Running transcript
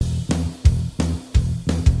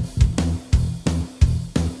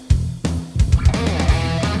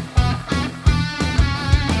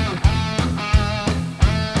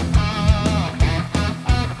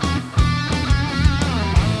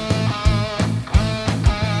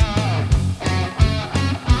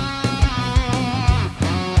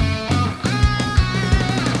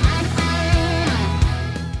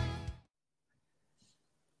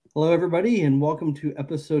Hello, everybody, and welcome to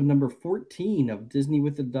episode number 14 of Disney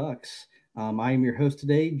with the Ducks. I am your host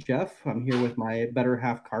today, Jeff. I'm here with my better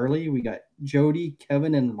half, Carly. We got Jody,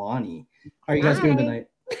 Kevin, and Lonnie. How are you guys doing tonight?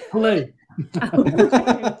 Hello.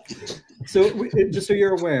 So, just so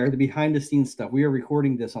you're aware, the behind-the-scenes stuff, we are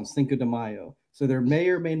recording this on Cinco de Mayo. So there may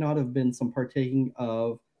or may not have been some partaking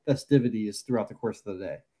of festivities throughout the course of the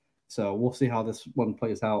day. So we'll see how this one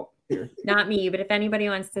plays out here. Not me, but if anybody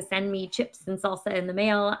wants to send me chips and salsa in the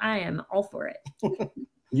mail, I am all for it.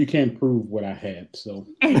 You can't prove what I had, so.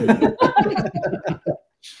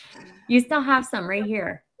 You still have some right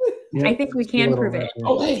here. Yep. I think we can prove it.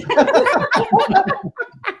 Oh, hey.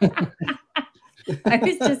 I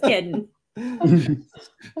was just kidding.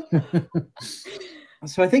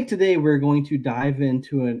 So I think today we're going to dive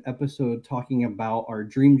into an episode talking about our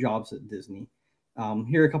dream jobs at Disney.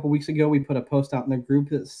 Here a couple weeks ago, we put a post out in the group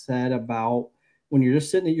that said about when you're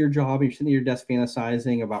just sitting at your job, you're sitting at your desk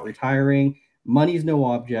fantasizing about retiring, money's no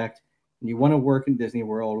object, and you want to work in Disney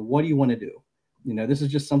World. What do you want to do? You know, this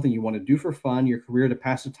is just something you want to do for fun, your career to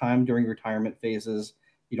pass the time during retirement phases.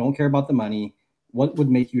 You don't care about the money. What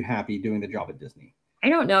would make you happy doing the job at Disney? I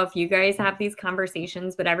don't know if you guys have these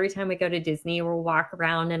conversations, but every time we go to Disney, we'll walk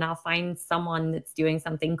around and I'll find someone that's doing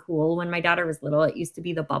something cool. When my daughter was little, it used to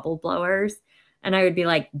be the bubble blowers. And I would be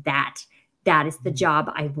like, that is the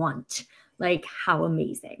job I want. Like, how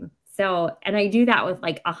amazing. So, and I do that with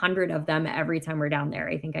like 100 of them every time we're down there.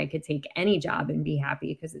 I think I could take any job and be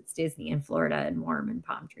happy because it's Disney in Florida and warm and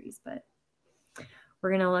palm trees. But we're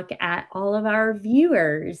going to look at all of our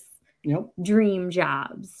viewers' dream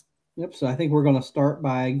jobs. Yep. So I think we're going to start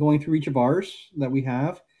by going through each of ours that we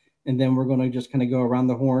have. And then we're going to just kind of go around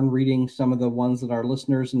the horn, reading some of the ones that our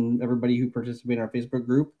listeners and everybody who participates in our Facebook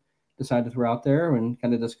group decide to throw out there and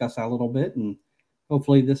kind of discuss that a little bit. And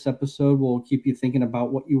hopefully this episode will keep you thinking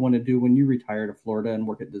about what you want to do when you retire to Florida and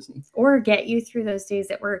work at Disney. Or get you through those days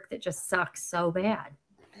at work that just suck so bad.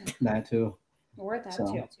 That too. Or that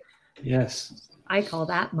too. Yes. I call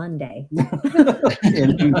that Monday.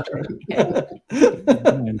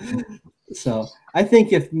 So I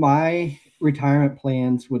think if my retirement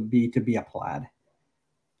plans would be to be a plaid.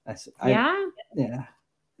 Yeah.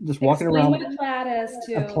 Just walking around. What a plaid is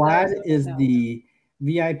too. A plaid is the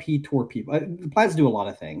VIP tour people. The plaids do a lot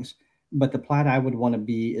of things, but the plaid I would want to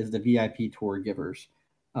be is the VIP tour givers.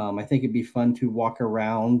 I think it'd be fun to walk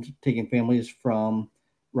around, taking families from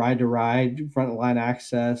ride to ride, front line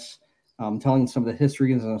access, telling some of the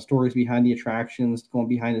histories and the stories behind the attractions, going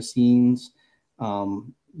behind the scenes,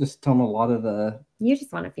 just tell them a lot of the. You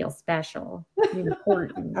just want to feel special,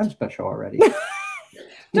 important. I'm special already.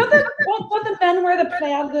 Don't the men wear the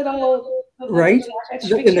plaid little right?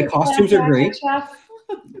 And the costumes are great.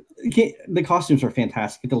 The costumes are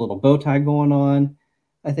fantastic. Get the little bow tie going on.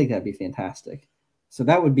 I think that'd be fantastic. So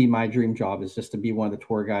that would be my dream job, is just to be one of the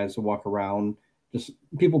tour guides to walk around. Just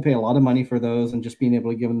people pay a lot of money for those, and just being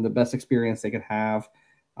able to give them the best experience they could have,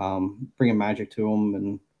 bringing magic to them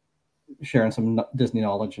and sharing some Disney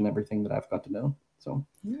knowledge and everything that I've got to know. So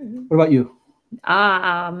what about you?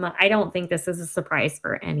 I don't think this is a surprise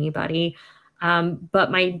for anybody. But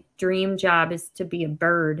my dream job is to be a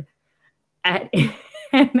bird at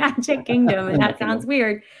Magic Kingdom. And that sounds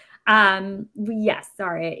weird. Yes,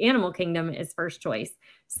 sorry. Animal Kingdom is first choice.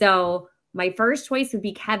 So my first choice would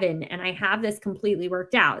be Kevin. And I have this completely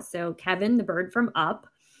worked out. So Kevin, the bird from Up,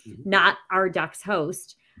 not our Ducks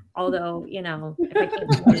host. Although, you know, if I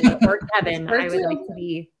can't or Kevin, I would like to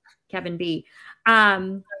be Kevin B.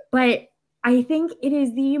 But I think it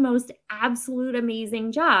is the most absolute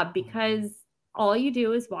amazing job because all you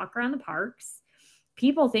do is walk around the parks.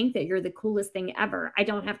 People think that you're the coolest thing ever. I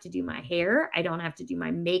don't have to do my hair. I don't have to do my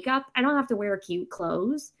makeup. I don't have to wear cute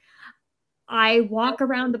clothes. I walk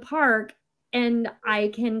around the park and I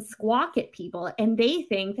can squawk at people and they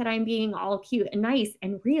think that I'm being all cute and nice.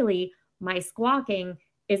 And really, my squawking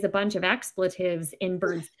is a bunch of expletives in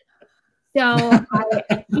birds. So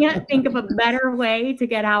I can't think of a better way to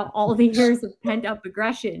get out all the years of pent up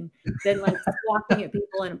aggression than like squawking at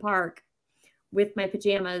people in a park with my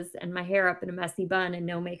pajamas and my hair up in a messy bun and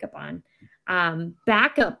no makeup on.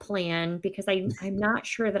 Backup plan, because I'm not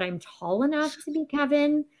sure that I'm tall enough to be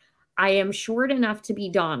Kevin. I am short enough to be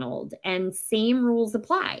Donald, and same rules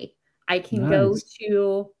apply. I can go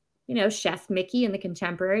to, you know, Chef Mickey in the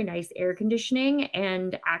Contemporary, nice air conditioning,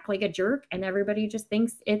 and act like a jerk, and everybody just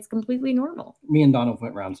thinks it's completely normal. Me and Donald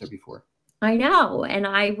went rounds there before. I know, and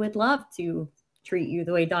I would love to treat you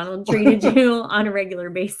the way Donald treated you on a regular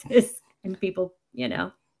basis, and people, you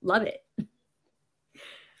know, love it.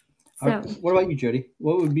 So, what about you, Jody?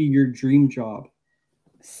 What would be your dream job?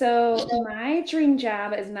 So my dream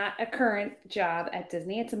job is not a current job at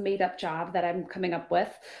Disney. It's a made-up job that I'm coming up with.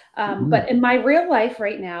 But in my real life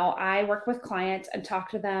right now, I work with clients and talk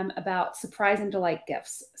to them about surprise and delight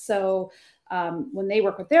gifts. So when they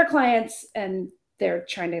work with their clients and they're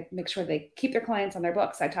trying to make sure they keep their clients on their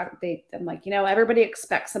books, I'm like, everybody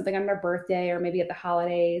expects something on their birthday or maybe at the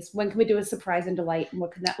holidays. When can we do a surprise and delight, and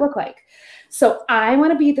what can that look like? So I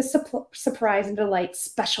want to be the surprise and delight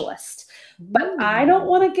specialist. But I don't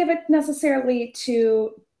want to give it necessarily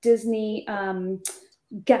to Disney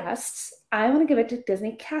guests. I want to give it to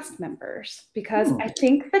Disney cast members, because I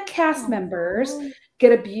think the cast members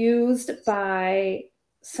get abused by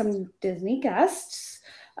some Disney guests.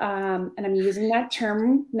 And I'm using that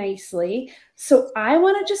term nicely. So I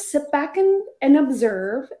want to just sit back and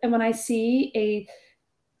observe. And when I see a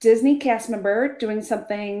Disney cast member doing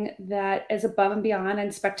something that is above and beyond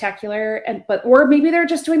and spectacular, or maybe they're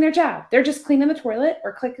just doing their job. They're just cleaning the toilet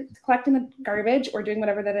or collecting the garbage or doing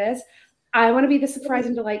whatever that is. I want to be the surprise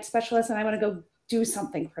and delight specialist, and I want to go do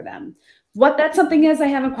something for them. What that something is, I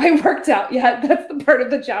haven't quite worked out yet. That's the part of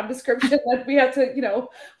the job description that we have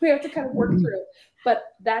to kind of work through. But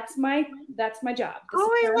that's my job.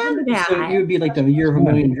 Oh, I love that. So you would be like the year of a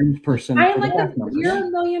million dreams person. I am like the year of a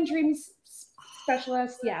million dreams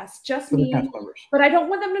specialist. Yes, just me. But I don't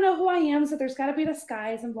want them to know who I am, so there's got to be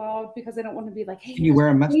disguise involved, because I don't want to be like, hey, can you wear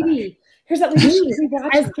a mustache? Here's that lady.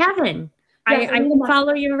 As Kevin. Yes, I can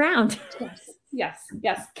follow you around. Yes.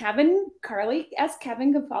 Kevin, Carly as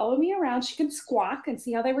Kevin can follow me around. She can squawk and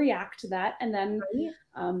see how they react to that. And then,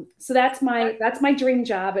 so that's my dream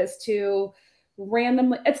job, is to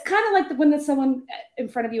randomly, it's kind of like when someone in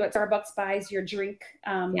front of you at Starbucks buys your drink,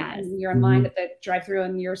 and you're in line at the drive-thru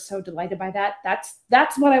and you're so delighted by that.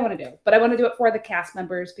 That's what I want to do. But I want to do it for the cast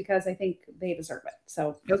members, because I think they deserve it.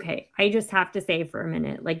 So, okay. I just have to say for a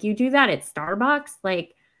minute, like, you do that at Starbucks,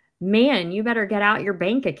 like, man, you better get out your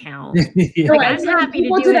bank account. Yeah. Like, I'm happy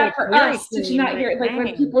to do that for us. Did you not hear it? Like,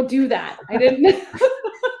 when people do that, I didn't.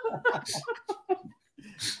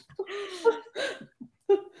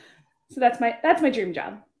 So that's my dream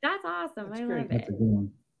job. That's awesome. That's I great. love That's a it. good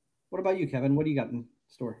one. What about you, Kevin? What do you got in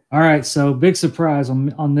store? All right, so big surprise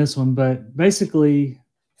on this one, but basically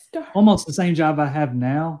almost the same job I have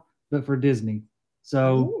now, but for Disney.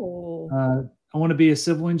 So I want to be a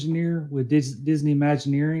civil engineer with Disney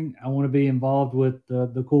Imagineering. I want to be involved with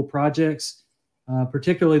the cool projects,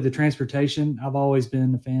 particularly the transportation. I've always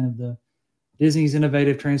been a fan of the Disney's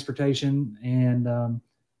innovative transportation. And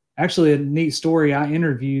actually, a neat story, I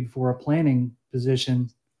interviewed for a planning position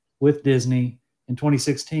with Disney in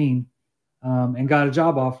 2016 and got a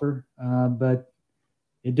job offer, but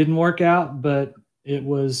it didn't work out. But it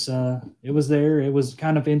was there. It was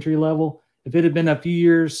kind of entry level. If it had been a few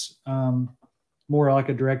years more like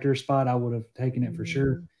a director spot, I would have taken it for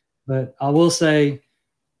sure. But I will say,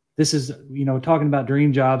 this is, talking about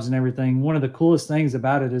dream jobs and everything, one of the coolest things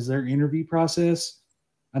about it is their interview process.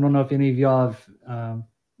 I don't know if any of y'all have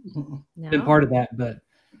been part of that, but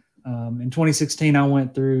in 2016, I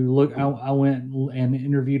went and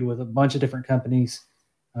interviewed with a bunch of different companies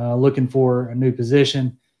looking for a new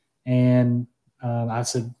position. And I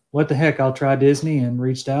said, what the heck, I'll try Disney, and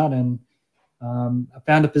reached out, and I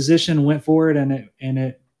found a position, went for it, and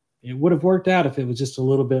it would have worked out if it was just a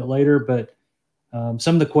little bit later. But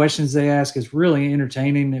some of the questions they ask is really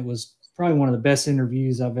entertaining. It was probably one of the best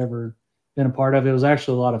interviews I've ever been a part of. It was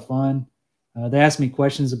actually a lot of fun. They asked me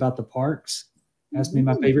questions about the parks, asked me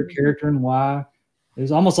my favorite character and why. It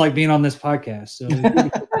was almost like being on this podcast. So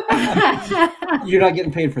you're not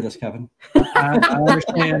getting paid for this, Kevin. I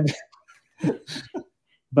understand.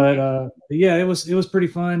 But yeah, it was pretty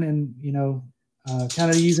fun, and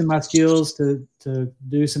kind of using my skills to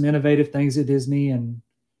do some innovative things at Disney, and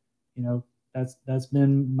that's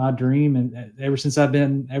been my dream, and ever since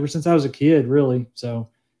I was a kid, really. So,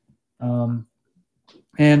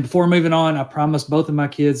 and before moving on, I promised both of my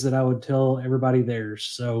kids that I would tell everybody theirs.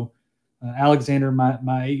 So, Alexander, my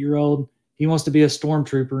 8-year-old, he wants to be a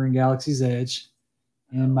stormtrooper in Galaxy's Edge,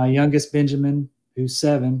 and my youngest Benjamin, who's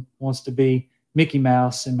 7, wants to be Mickey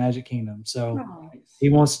Mouse in Magic Kingdom. So he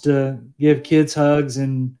wants to give kids hugs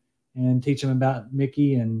and teach them about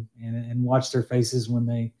Mickey and watch their faces when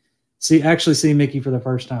they actually see Mickey for the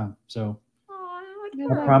first time. So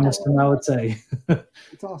I promised him I would say.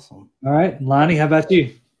 It's awesome. All right, Lonnie, how about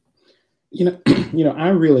you? I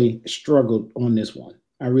really struggled on this one.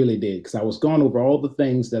 I really did, because I was going over all the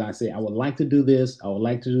things that I say I would like to do this, I would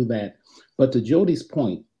like to do that. But to Jody's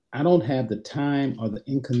point, I don't have the time or the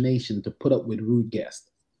inclination to put up with rude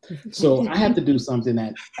guests. So I have to do something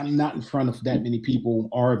that I'm not in front of that many people,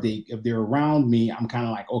 or if they're around me, I'm kind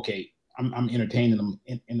of like, okay, I'm entertaining them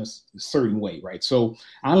in a certain way, right? So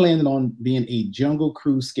I landed on being a Jungle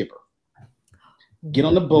Cruise skipper. Get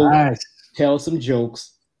on the boat, nice. Tell some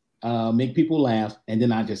jokes, make people laugh, and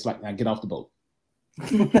then I get off the boat.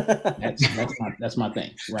 that's my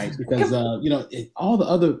thing, right? Because all the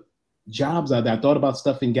other jobs out there, I thought about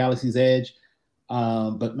stuff in Galaxy's Edge,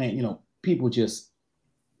 but man, people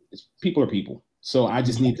are people. So I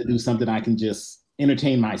just need to do something I can just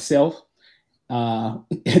entertain myself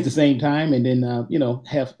at the same time, and then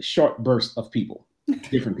have short bursts of people,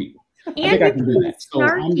 different people. I think I can do that. So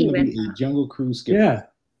I'm going to be a Jungle Cruise skipper. Yeah.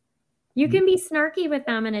 You can be snarky with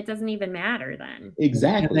them and it doesn't even matter then.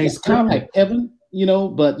 Exactly. It's kind of like Kevin,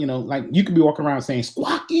 but like you could be walking around saying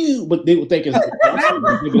 "squawk you," but they would think it's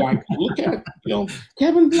they'd be like, "Look at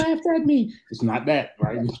Kevin laughed at me." It's not that,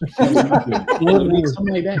 right? Something like that.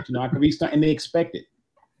 I could be and they expect it.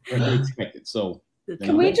 So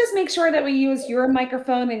can we just make sure that we use your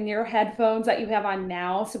microphone and your headphones that you have on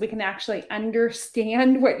now so we can actually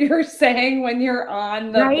understand what you're saying when you're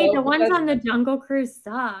on the boat? The ones on the Jungle Cruise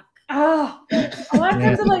suck. Oh, a lot of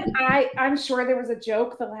times I'm sure there was a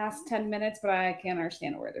joke the last 10 minutes, but I can't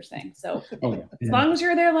understand a word they're saying. So as long as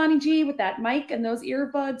you're there, Lonnie G, with that mic and those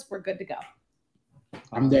earbuds, we're good to go.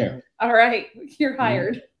 I'm there. All right. You're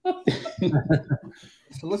hired.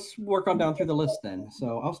 So let's work on down through the list then.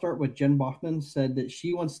 So I'll start with Jen Bachman said that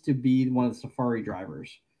she wants to be one of the safari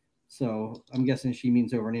drivers. So I'm guessing she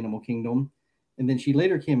means over in Animal Kingdom. And then she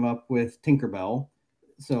later came up with Tinkerbell.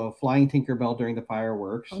 So flying Tinkerbell during the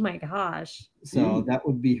fireworks. Oh my gosh. So that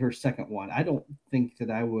would be her second one. I don't think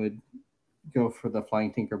that I would go for the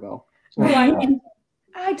flying Tinkerbell.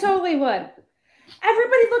 I totally would.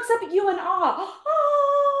 Everybody looks up at you in awe.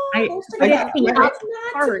 I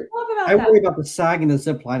worry about the sag and the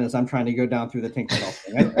zip line as I'm trying to go down through the Tinkerbell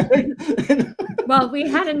thing. Well, we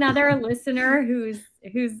had another listener who's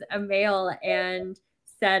a male and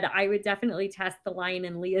said I would definitely test the lion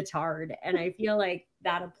and leotard, and I feel like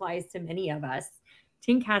that applies to many of us.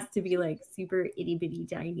 Tink has to be like super itty bitty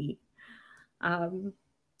tiny.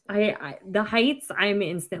 The heights, I'm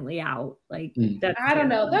instantly out. Like I don't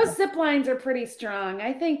know. Those zip lines are pretty strong.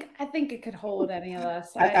 I think it could hold any of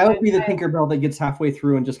us. I would be the Tinkerbell that gets halfway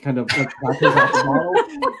through and just kind of like flashes out the bottle.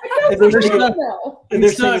 And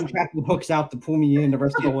they're saying Captain Hook's out to pull me in the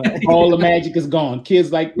rest of the way. All the magic is gone.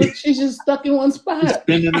 Kids like, look, she's just stuck in one spot.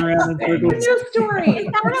 Spinning around in circles. New story.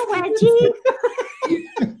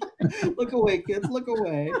 Look away, kids. Look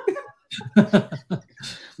away.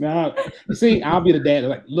 Now, see, I'll be the dad.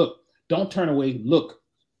 Like, look, don't turn away. Look,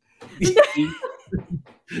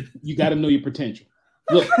 you got to know your potential.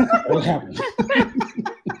 Look, what happened?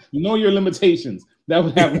 You know your limitations. That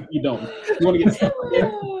would happen if you don't. You want to get stuck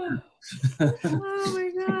there? Oh my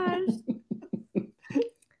gosh.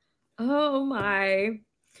 Oh my.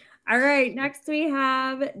 All right, next we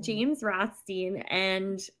have James Rothstein,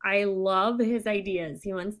 and I love his ideas.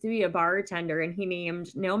 He wants to be a bartender, and he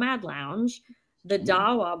named Nomad Lounge, the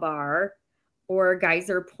Dawa Bar, or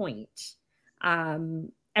Geyser Point.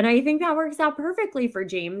 And I think that works out perfectly for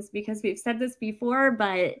James because we've said this before,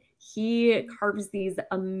 but he carves these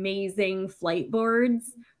amazing flight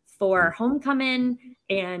boards for homecoming,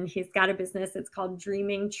 and he's got a business. It's called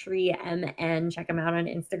Dreaming Tree MN. Check him out on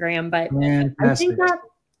Instagram. But I think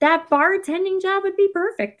that bartending job would be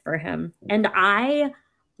perfect for him. And I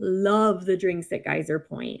love the drinks at Geyser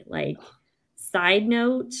Point. Like, side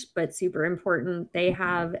note, but super important, they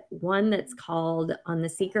have one that's called on the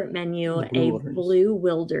secret menu Blue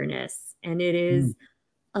Wilderness, and it is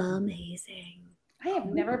amazing. I have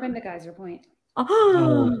never been to Geyser Point.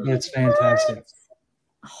 Oh, it's fantastic.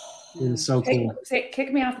 It is so cool.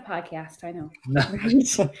 Kick me off the podcast. I know.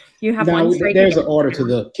 Right? You have one. There's an order to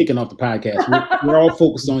the kicking off the podcast. We're all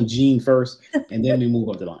focused on Gene first, and then we move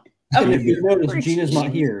up the line. Okay. If you notice, Gene is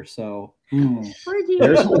not here, so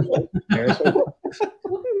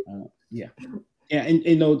yeah.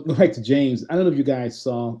 And go back to James. I don't know if you guys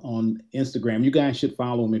saw on Instagram. You guys should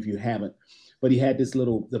follow him if you haven't. But he had this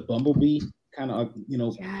the bumblebee kind of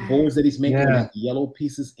boards that he's making with yellow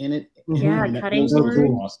pieces in it. Cutting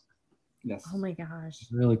boards. Yes. Oh my gosh.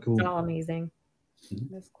 Really cool. It's all amazing.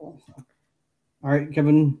 That's cool. All right,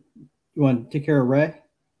 Kevin, you want to take care of Ray?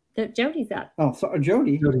 Jody's up. Oh, sorry,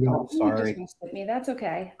 Jody. Oh, sorry. Me. That's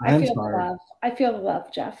okay. I'm feel sorry. the love. I feel the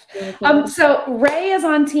love, Jeff. So Ray is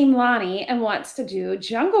on Team Lonnie and wants to do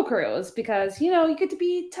Jungle Cruise because you get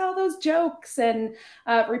to tell those jokes and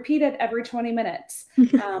repeat it every 20 minutes.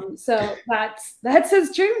 So that's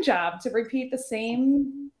his dream job, to repeat the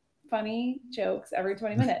same funny jokes every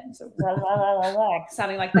 20 minutes. So,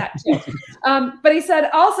 sounding like that too. But he said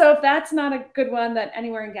also, if that's not a good one, that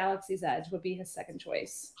Anywhere in Galaxy's Edge would be his second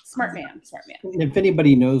choice. Smart man. If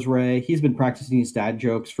anybody knows Ray, he's been practicing his dad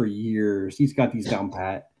jokes for years. He's got these down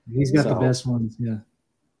pat. He's got the best ones.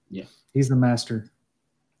 Yeah. He's the master.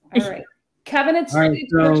 All right. Kevin, it's all right.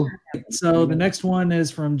 So the next one is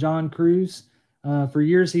from John Cruz. For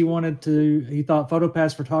years, he thought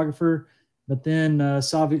PhotoPass photographer, but then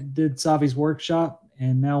did Savi's workshop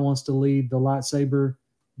and now wants to lead the lightsaber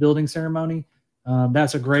building ceremony.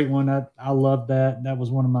 That's a great one. I love that. That was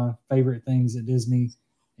one of my favorite things at Disney.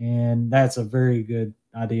 And that's a very good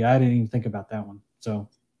idea. I didn't even think about that one. So.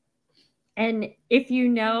 And if you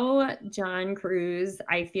know John Cruz,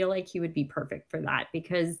 I feel like he would be perfect for that,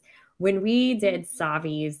 because when we did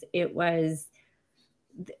Savi's, it was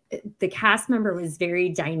the cast member was very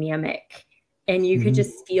dynamic, and you could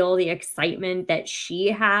just feel the excitement that she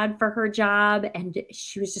had for her job, and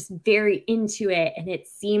she was just very into it, and it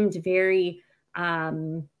seemed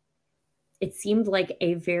like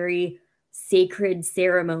a very sacred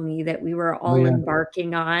ceremony that we were all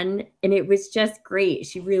embarking on, and it was just great.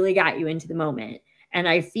 She really got you into the moment, and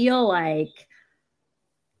I feel like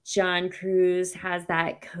John Cruz has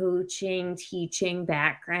that coaching, teaching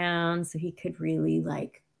background, so he could really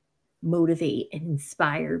like motivate and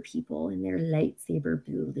inspire people in their lightsaber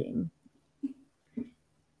building.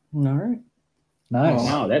 All right. Nice. Oh,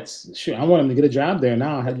 wow, that's sure. I want him to get a job there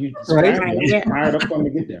now. Have you fired up for him to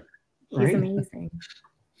get there? He's amazing.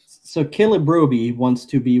 So Caleb Roby wants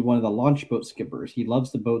to be one of the launch boat skippers. He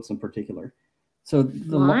loves the boats in particular. So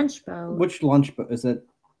the launch boat. Which launch boat is it?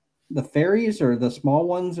 The ferries or the small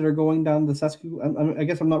ones that are going down the Sesku? I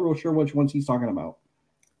guess I'm not real sure which ones he's talking about.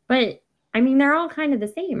 But I mean, they're all kind of the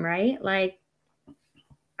same, right? Like,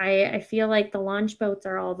 I feel like the launch boats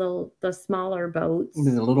are all the smaller boats.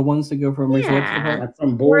 The little ones that go from resort to like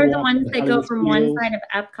from or the ones that go from one side of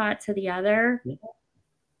Epcot to the other. Yeah.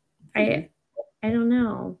 I don't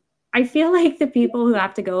know. I feel like the people who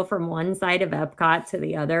have to go from one side of Epcot to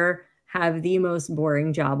the other have the most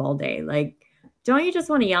boring job all day. Like, don't you just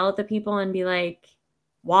want to yell at the people and be like,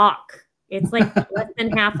 walk? It's like less than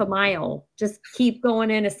half a mile. Just keep going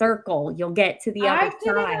in a circle. You'll get to the other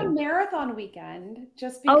side. I did a marathon weekend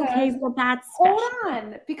just because. Okay, well that's special. Hold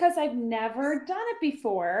on, because I've never done it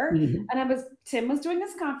before, and Tim was doing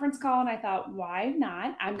this conference call, and I thought, why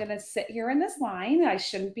not? I'm gonna sit here in this line. I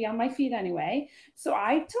shouldn't be on my feet anyway, so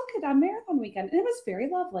I took it on marathon weekend, and it was very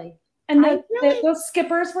lovely. And those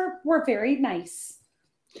skippers were very nice.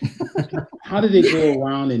 How did they go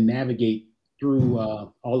around and navigate through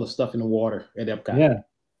all the stuff in the water at Epcot? Yeah, it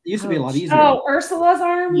used to be a lot easier. Oh, Ursula's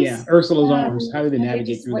arms. Yeah, Ursula's arms. How did they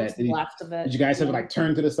navigate through that? Did you guys have to like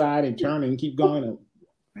turn to the side and turn and keep going?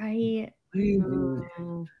 Right.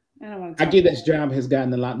 I get this job has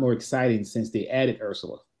gotten a lot more exciting since they added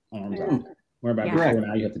Ursula arms on. Where about before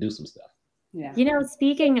now you have to do some stuff. Yeah. You know,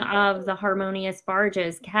 speaking of the harmonious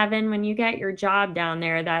barges, Kevin, when you get your job down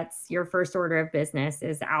there, that's your first order of business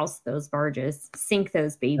is oust those barges, sink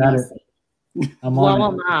those babies,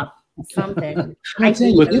 blow them up, something.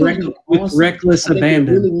 With reckless abandon.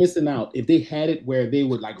 They're really missing out. If they had it where they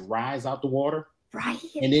would like rise out the water, right,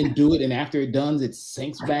 and then do it, and after it done, it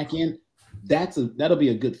sinks back in. That'll be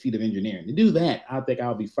a good feat of engineering. To do that, I think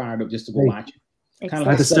I'll be fired up just to go watch it. Kind of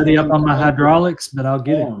have to study up on my hydraulics, but I'll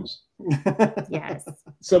get it. Yes.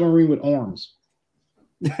 Submarine with arms.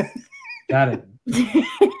 Got it.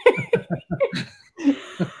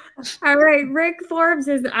 All right. Rick Forbes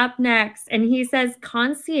is up next, and he says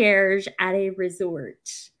concierge at a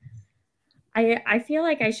resort. I feel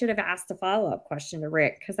like I should have asked a follow-up question to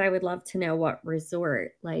Rick, because I would love to know what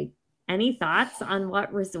resort. Like, any thoughts on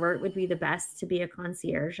what resort would be the best to be a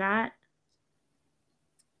concierge at?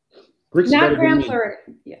 Rick's not Grand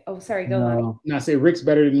Floridian. Yeah. Oh, sorry. Go on. No, I say Rick's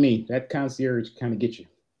better than me. That concierge kind of gets you.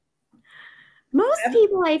 Most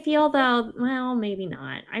people, I feel, though, well, maybe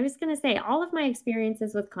not. I was going to say all of my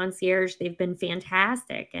experiences with concierge, they've been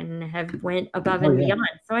fantastic and have went above and beyond.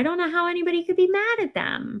 So I don't know how anybody could be mad at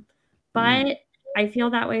them. But I feel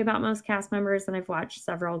that way about most cast members, and I've watched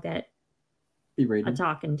several get a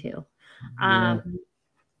talking to.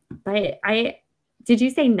 But did you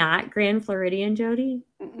say not Grand Floridian, Jody?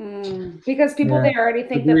 Because people Yeah. they already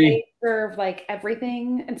think that Agree. they serve like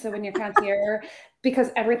everything, and so when you're concierge,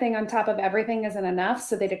 because everything on top of everything isn't enough,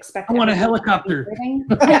 so they'd expect. I want a everyone to be helicopter. everything.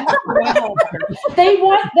 Yeah, they want a helicopter. They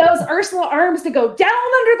want those Ursula arms to go down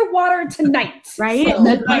under the water tonight, Right? So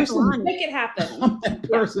That Like, person- on. make it happen. I'm that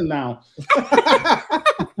person now.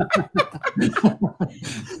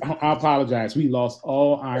 I apologize. We lost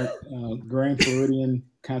all our Grand Floridian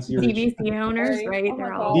concierge DVC owners, Sorry. right? Oh my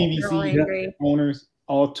They're God. all DVC angry. owners,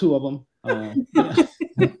 all 2 of them.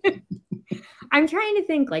 I'm trying to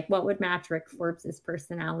think like what would match Rick Forbes'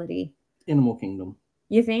 personality. Animal Kingdom.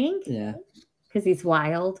 You think? Yeah. Because he's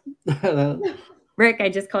wild. Rick, I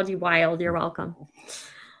just called you wild. You're welcome.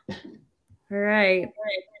 All right.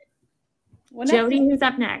 Well, Jody, who's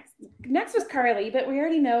up next? Next was Carly, but we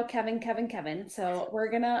already know Kevin. So we're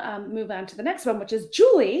gonna move on to the next one, which is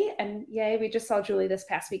Julie. And yay, we just saw Julie this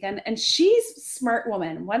past weekend. And she's a smart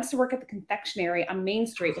woman, wants to work at the confectionery on Main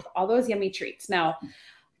Street with all those yummy treats. Now,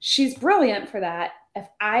 she's brilliant for that. If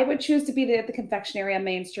I would choose to be at the confectionery on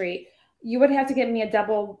Main Street, you would have to get me a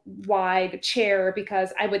double wide chair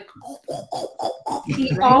because I would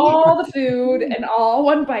eat all the food and all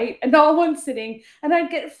one bite and all one sitting. And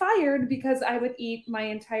I'd get fired because I would eat my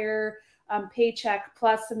entire paycheck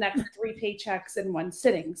plus the next 3 paychecks in one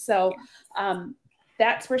sitting. So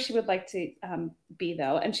that's where she would like to be,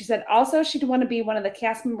 though. And she said also she'd want to be one of the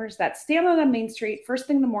cast members that stand on Main Street first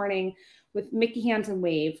thing in the morning with Mickey hands and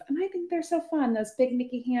wave. And I think they're so fun. Those big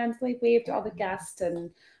Mickey hands, they wave to all the guests.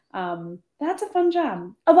 And that's a fun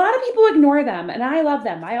job. A lot of people ignore them, and I love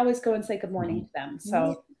them. I always go and say good morning to them.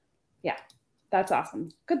 So yeah, that's awesome.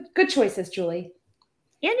 Good choices, Julie.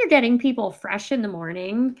 And you're getting people fresh in the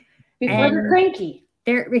morning. Before they're cranky.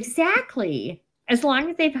 They're exactly. As long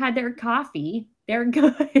as they've had their coffee, they're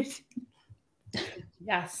good.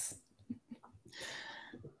 Yes.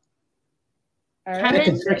 All Kevin? The right.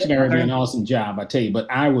 confectionery would be an awesome job, I tell you, but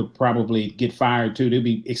I would probably get fired too. They'd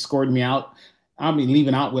be escorting me out. I'll be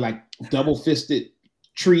leaving out with like double-fisted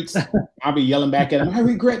treats. I'll be yelling back at them, I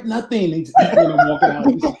regret nothing. He's walking out.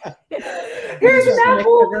 Here's an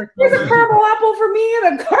apple. Here's a caramel apple for me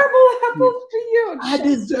and a caramel apple for you. I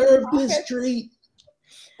deserve this treat.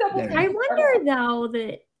 I wonder though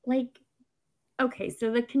that like, okay,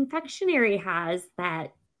 so the confectionery has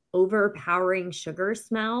that overpowering sugar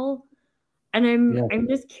smell. And I'm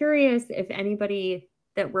just curious if anybody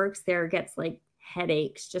that works there gets like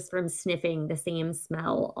headaches just from sniffing the same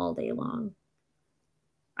smell all day long.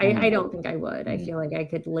 I don't think I would. I feel like I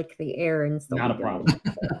could lick the air and still Not a be problem.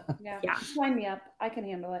 Yeah. Yeah. Line me up. I can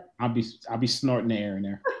handle it. I'll be snorting the air in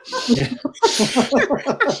there.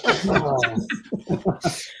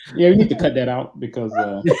 Yeah, we need to cut that out because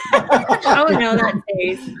Oh no, that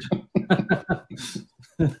stays.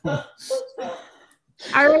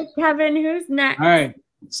 All right, Kevin, who's next? All right.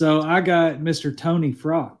 So I got Mr. Tony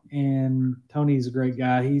Frock, and Tony's a great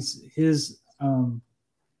guy. His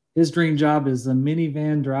dream job is a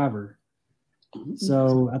minivan driver.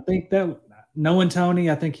 So I think that knowing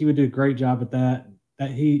Tony, I think he would do a great job at that.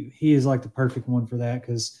 That he is like the perfect one for that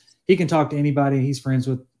because he can talk to anybody. He's friends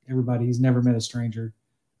with everybody. He's never met a stranger.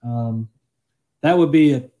 That would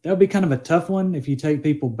be kind of a tough one if you take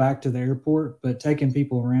people back to the airport, but taking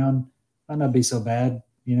people around might not be so bad.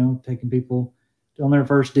 You know, taking people on their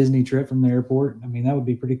first Disney trip from the airport. I mean, that would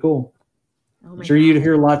be pretty cool. Oh I'm sure you'd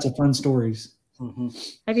hear lots of fun stories. Mm-hmm.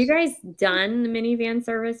 Have you guys done the minivan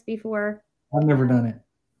service before? I've never done it.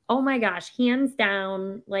 Oh my gosh, hands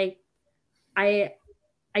down, like I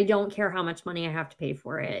don't care how much money I have to pay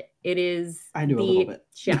for it. It is I do a little bit.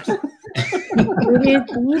 Yeah. It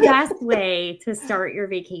is the best way to start your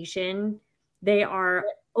vacation. They are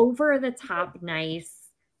over the top nice.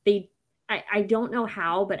 I don't know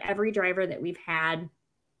how, but every driver that we've had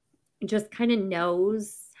just kind of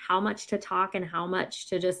knows how much to talk and how much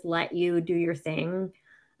to just let you do your thing.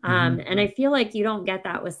 And I feel like you don't get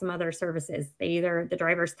that with some other services. The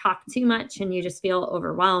drivers talk too much and you just feel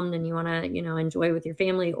overwhelmed and you want to, enjoy with your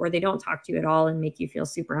family, or they don't talk to you at all and make you feel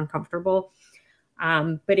super uncomfortable.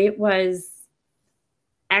 But it was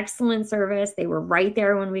excellent service. They were right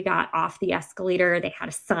there when we got off the escalator. They had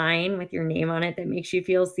a sign with your name on it that makes you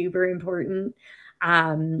feel super important.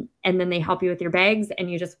 And then they help you with your bags and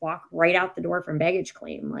you just walk right out the door from baggage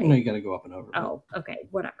claim. Like, No, you got to go up and over. oh, okay,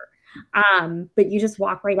 whatever. But you just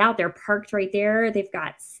walk right out. They're parked right there. They've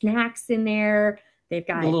got snacks in there. They've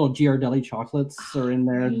got The little Ghirardelli chocolates are in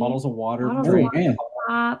there, Right. bottles of water. Bottles of Oh, water. man.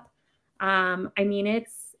 Top. I mean,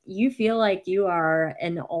 you feel like you are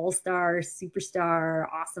an all-star, superstar,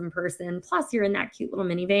 awesome person. Plus, you're in that cute little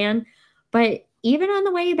minivan. But even on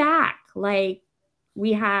the way back, like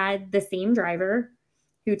we had the same driver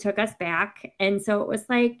who took us back. And so it was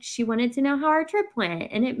like she wanted to know how our trip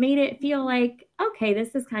went, and it made it feel like, okay,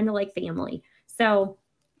 this is kind of like family. So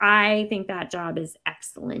I think that job is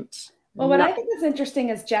excellent. Well, what I think is interesting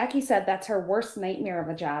is Jackie said that's her worst nightmare of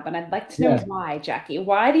a job. And I'd like to know why, Jackie.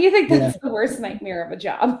 Why do you think that's the worst nightmare of a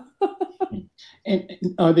job? And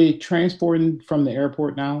are they transporting from the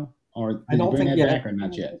airport now? Or I don't think yet. Back or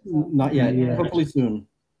not yet? Not yet. Hopefully soon.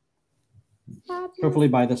 Hopefully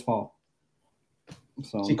by this fall.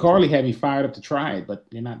 So see, Carly had me fired up to try it, but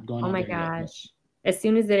they're not going. Oh my gosh. As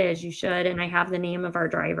soon as it is, you should. And I have the name of our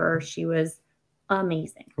driver. She was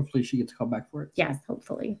amazing. Hopefully she gets called back for it. Yes,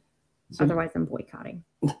 hopefully. So, otherwise, I'm boycotting.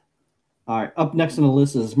 All right. Up next on the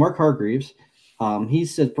list is Mark Hargreaves. He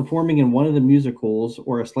said performing in one of the musicals,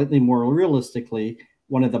 or slightly more realistically,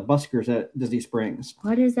 one of the buskers at Disney Springs.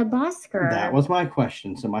 What is a busker? That was my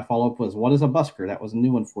question. So my follow-up was, what is a busker? That was a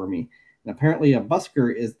new one for me. And apparently a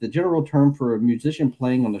busker is the general term for a musician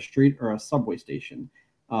playing on the street or a subway station.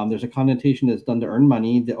 There's a connotation that's done to earn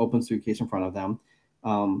money, the open suitcase in front of them.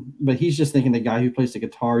 But he's just thinking the guy who plays the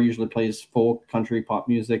guitar usually plays folk, country, pop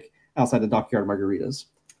music outside the Dockyard Margaritas.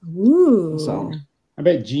 Ooh. So I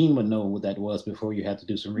bet Gene would know what that was before you had to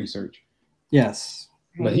do some research. Yes.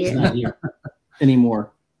 But he's not here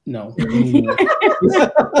anymore. No.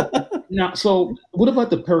 Now, so what about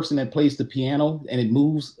the person that plays the piano and it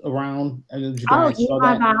moves around? Oh,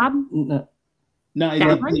 Bob? No,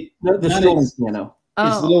 the strolling piano.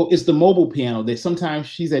 It's the mobile piano that sometimes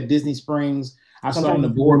she's at Disney Springs. I saw on the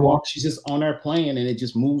boardwalk. She's just on there playing, and it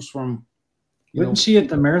just moves from. Wasn't she at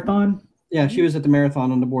the marathon? Yeah, she was at the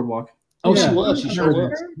marathon on the boardwalk. Oh, yeah. She was. She sure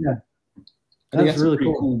was. Yeah, that's really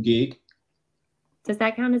a cool gig. Does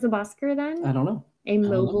that count as a busker then? I don't know. A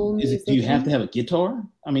mobile musician? Do you have to have a guitar?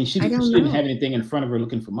 I mean, she didn't have anything in front of her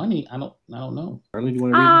looking for money. I don't know. Charlie, do you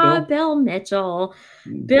want to read Bill Mitchell.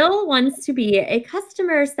 Bill wants to be a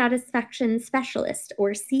customer satisfaction specialist,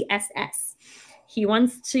 or CSS. He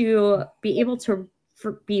wants to be able to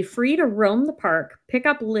be free to roam the park, pick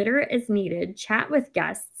up litter as needed, chat with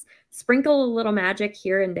guests, sprinkle a little magic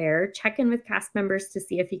here and there, check in with cast members to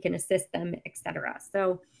see if he can assist them, etc.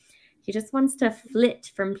 So he just wants to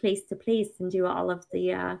flit from place to place and do all of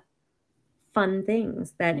the fun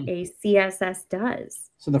things that a CSS does.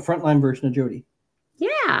 So the frontline version of Jody.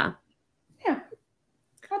 Yeah. Yeah.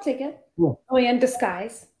 I'll take it. Cool. Oh, yeah, in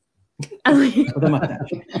disguise. With a mustache.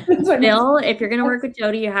 Bill, if you're going to work with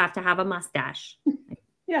Jody, you have to have a mustache.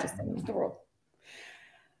 Yeah, that's the rule.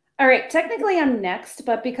 All right, technically I'm next,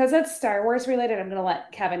 but because it's Star Wars related, I'm going to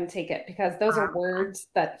let Kevin take it because those are words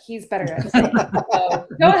that he's better at saying. So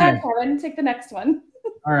go ahead, Kevin, take the next one.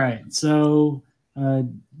 All right, so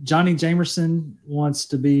Johnny Jamerson wants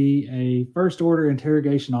to be a First Order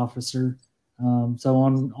interrogation officer. So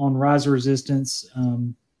on Rise of Resistance,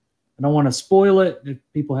 I don't want to spoil it if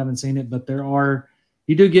people haven't seen it, but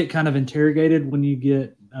you do get kind of interrogated when you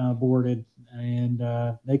get boarded, and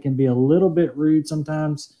they can be a little bit rude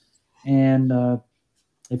sometimes. And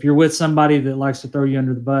if you're with somebody that likes to throw you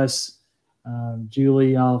under the bus,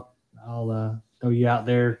 Julie, I'll throw you out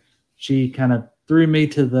there. She kind of threw me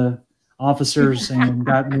to the officers and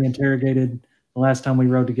got me interrogated the last time we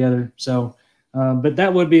rode together. So, but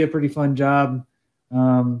that would be a pretty fun job.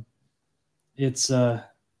 It's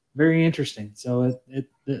very interesting. So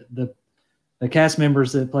the cast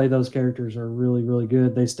members that play those characters are really, really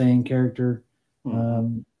good. They stay in character.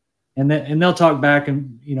 And they'll talk back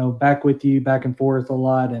with you back and forth a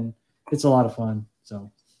lot, and it's a lot of fun. So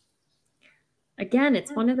again,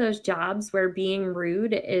 it's one of those jobs where being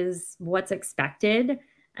rude is what's expected,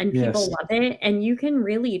 and people love it. And you can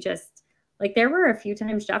really just there were a few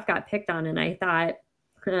times Jeff got picked on, and I thought,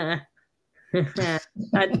 that's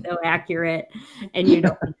so accurate, and you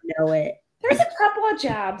don't know it. There's a couple of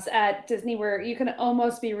jobs at Disney where you can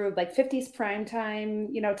almost be rude, like 50s prime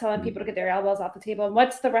time, telling people to get their elbows off the table. And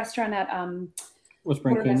what's the restaurant at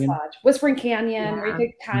Whispering Canyon? Whispering Canyon, where you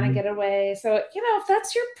could kind of get away. So, if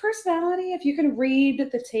that's your personality, if you can read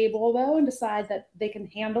the table, though, and decide that they can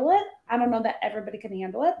handle it. I don't know that everybody can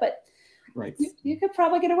handle it, but right. You could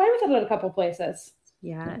probably get away with it at a couple places.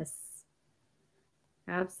 Yes,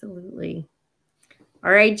 absolutely.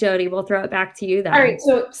 All right, Jody, we'll throw it back to you then. All right,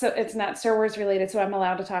 so it's not Star Wars related, so I'm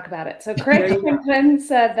allowed to talk about it. So Craig Pimpin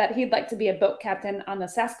said that he'd like to be a boat captain on the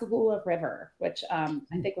Sassagoula River, which I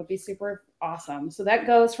think would be super awesome. So that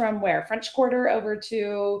goes from where? French Quarter over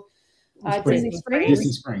to Disney Springs.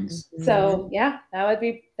 Disney Springs. So yeah, that would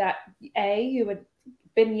be that. You would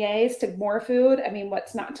beignets to more food. I mean,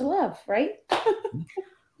 what's not to love, right?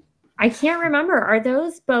 I can't remember. Are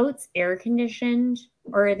those boats air conditioned,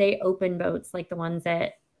 or are they open boats like the ones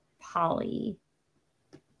at Poly?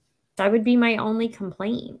 That would be my only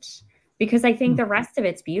complaint, because I think the rest of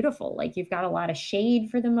it's beautiful. Like, you've got a lot of shade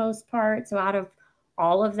for the most part. So out of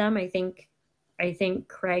all of them, I think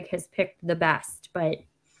Craig has picked the best, but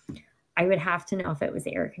I would have to know if it was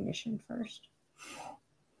air conditioned first.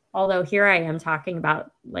 Although here I am talking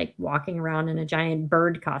about like walking around in a giant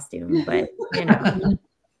bird costume, but you know.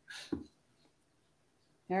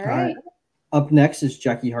 All right. Up next is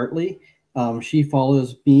Jackie Hartley. She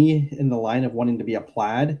follows me in the line of wanting to be a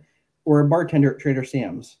plaid or a bartender at Trader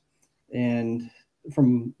Sam's. And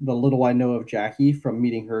from the little I know of Jackie, from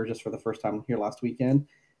meeting her just for the first time here last weekend,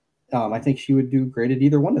 I think she would do great at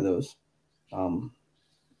either one of those.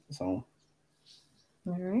 So.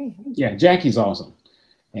 All right. Yeah, Jackie's awesome.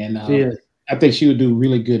 And I think she would do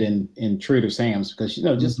really good in Trader Sam's, because, you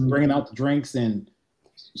know, just bringing out the drinks and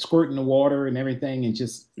squirting the water and everything, and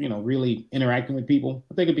just, you know, really interacting with people.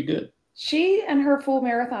 I think it'd be good. She and her full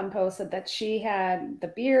marathon posted that she had the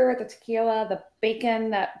beer, the tequila, the bacon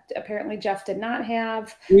that apparently Jeff did not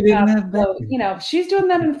have. We didn't have bacon. So, you know, she's doing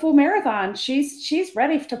that in full marathon. She's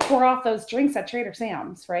ready to pour off those drinks at Trader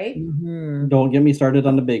Sam's, right? Mm-hmm. Don't get me started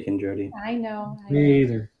on the bacon, Jody. I know. Me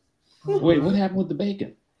either. Wait, what happened with the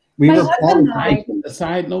bacon? We My were husband following- and A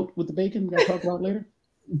side note with the bacon we're going to talk about later?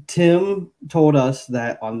 Tim told us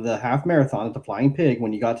that on the half marathon at the Flying Pig,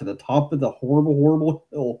 when you got to the top of the horrible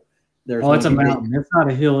hill, there's Oh, it's a gonna be mountain. It's not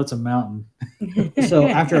a hill, it's a mountain. bacon. So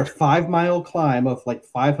after a 5-mile climb of like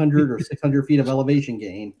 500 or 600 feet of elevation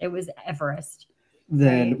gain, It was Everest.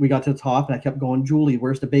 then Right. we got to the top, and I kept going, Julie,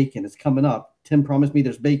 where's the bacon? It's coming up. Tim promised me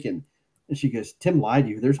there's bacon. And she goes, Tim lied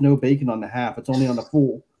to you. There's no bacon on the half. It's only on the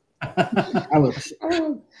full. I was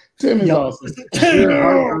Tim is Yep.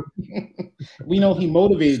 awesome. We know he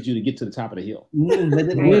motivated you to get to the top of the hill. That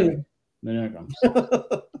didn't Right. work.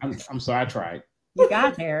 No, I'm sorry, I tried. You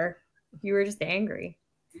got there. You were just angry.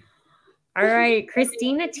 All right.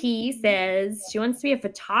 Christina T says she wants to be a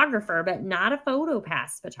photographer, but not a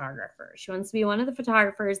PhotoPass photographer. She wants to be one of the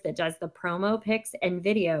photographers that does the promo pics and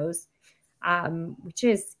videos, which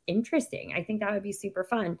is interesting. I think that would be super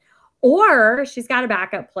fun. Or she's got a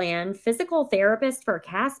backup plan, physical therapist for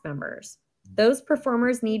cast members. Those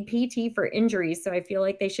performers need PT for injuries, so I feel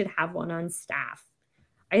like they should have one on staff.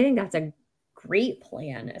 I think that's a great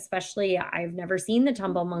plan, especially I've never seen the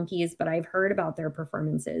Tumble Monkeys, but I've heard about their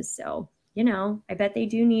performances. So, you know, I bet they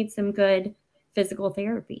do need some good physical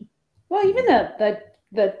therapy. Well, even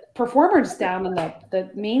the performers down in the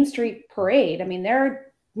Main Street Parade, I mean,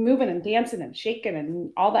 they're moving and dancing and shaking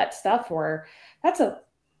and all that stuff. Where that's a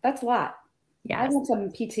lot. I Yes. want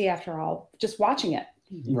some PT after all, just watching it.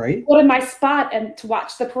 Right? Go to my spot and to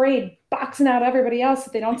watch the parade, boxing out everybody else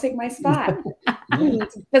so they don't take my spot. I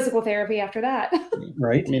need some physical therapy after that.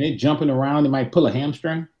 Right? I mean, they jumping around, they might pull a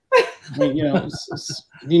hamstring. I mean, you know,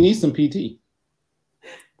 you need some PT.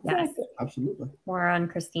 Yes. Absolutely. More on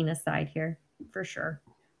Christina's side here, for sure.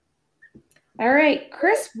 All right.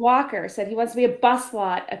 Chris Walker said he wants to be a bus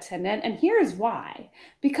lot attendant, and here's why.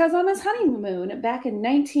 Because on his honeymoon back in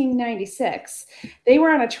 1996, they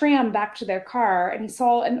were on a tram back to their car, and he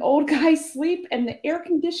saw an old guy sleep in the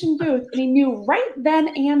air-conditioned booth, and he knew right then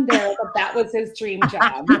and there that was his dream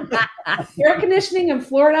job. Air conditioning in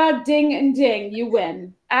Florida, ding and ding, you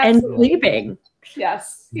win. And Absolutely. sleeping.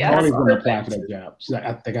 Yes. Harley's Yes. going to apply for that job. She's like,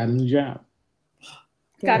 I think I got a new job.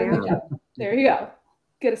 Got a new job. There you go.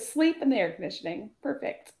 Get to sleep in the air conditioning.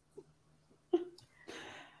 Perfect. All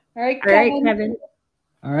right, All right, Kevin. Kevin.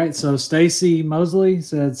 All right, so Stacy Mosley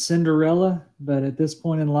said Cinderella, but at this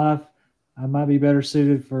point in life, I might be better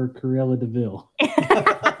suited for Cruella DeVille.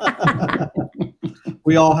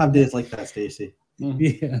 We all have days like that, Stacy.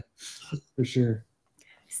 Yeah, for sure.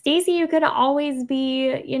 Stacey, you could always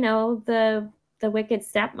be, you know, the wicked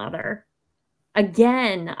stepmother.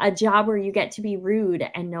 Again, a job where you get to be rude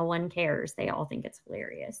and no one cares. They all think it's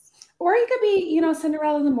hilarious. Or you could be, you know,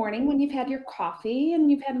 Cinderella in the morning when you've had your coffee and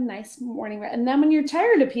you've had a nice morning. And then when you're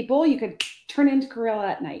tired of people, you could turn into Cruella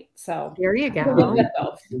at night. So There you we'll go. get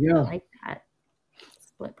both. I Yeah. like that.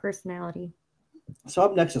 Split personality. So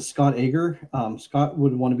up next is Scott Ager. Scott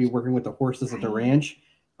would want to be working with the horses at the ranch,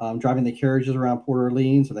 driving the carriages around Port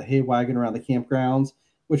Orleans or the hay wagon around the campgrounds,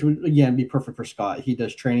 which would, again, be perfect for Scott. He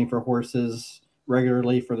does training for horses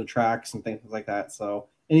regularly for the tracks and things like that. So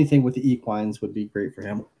anything with the equines would be great for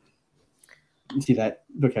him. You see that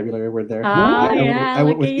vocabulary word there? I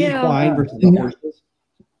went look with at you. equine versus the horses.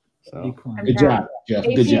 So Equine. Good job, Jeff.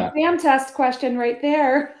 Good AP job. exam test question right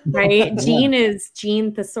there. Right? Gene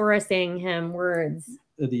thesaurusing him words.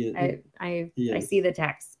 I Yes. see the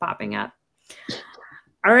text popping up.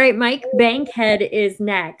 All right, Mike Bankhead is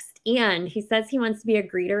next. And he says he wants to be a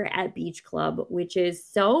greeter at Beach Club, which is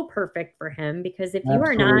so perfect for him because if you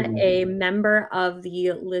are not a member of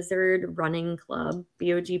the Lizard Running Club,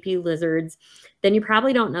 BOGP Lizards, then you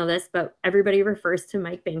probably don't know this, but everybody refers to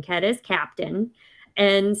Mike Bankhead as captain.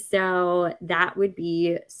 And so that would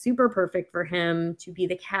be super perfect for him to be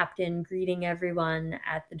the captain greeting everyone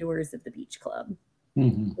at the doors of the Beach Club.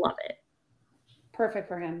 Love it. Perfect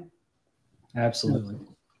for him. Absolutely.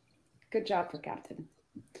 Good job for captain.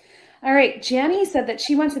 All right. Jenny said that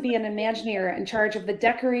she wants to be an Imagineer in charge of the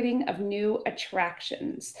decorating of new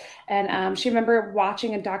attractions. And she remembered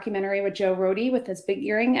watching a documentary with Joe Rohde with his big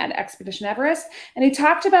earring at Expedition Everest. And he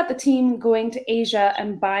talked about the team going to Asia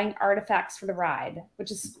and buying artifacts for the ride,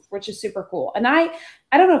 which is super cool. And I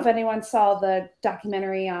don't know if anyone saw the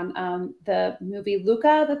documentary on the movie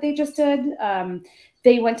Luca that they just did.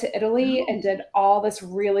 They went to Italy and did all this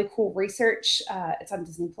really cool research. It's on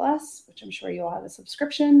Disney Plus, which I'm sure you all have a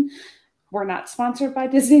subscription. We're not sponsored by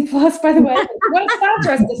Disney Plus, by the way. Don't sponsor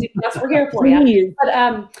us, Disney Plus. We're here for you.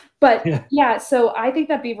 But yeah, so I think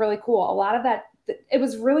that'd be really cool. A lot of that, it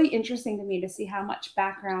was really interesting to me to see how much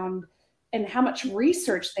background and how much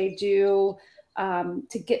research they do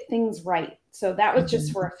to get things right. So that was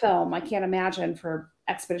just for a film. I can't imagine for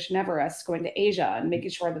Expedition Everest going to Asia and making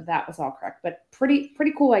sure that that was all correct. But pretty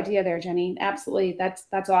cool idea there, Jenny. Absolutely,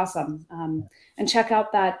 that's awesome. And check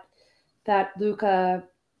out that Luca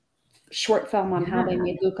short film on how they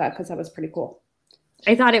made Luca, because that was pretty cool.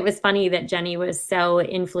 I thought it was funny that Jenny was so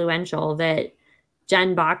influential that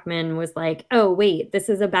Jen Bachman was like, "Oh wait, this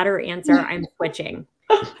is a better answer. I'm switching."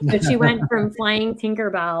 So she went from flying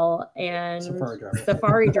Tinkerbell and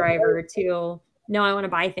Safari Driver to, no, I want to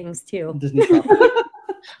buy things too. Disney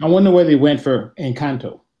I wonder where they went for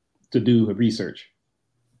Encanto to do research.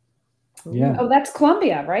 Yeah. Oh, that's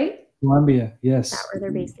Columbia, right? Columbia, yes. That's where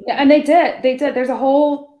they're based. Yeah, and they did. There's a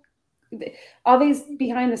whole, all these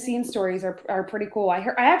behind the scenes stories are pretty cool. I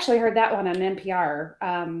actually heard that one on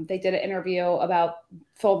NPR. They did an interview about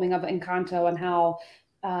filming of Encanto and how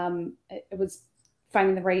it was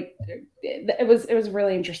finding the right. It was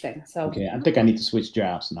really interesting. So okay, I think I need to switch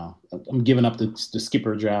jobs now. I'm giving up the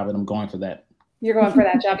skipper job and I'm going for that. You're going for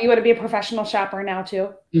that job. You want to be a professional shopper now too?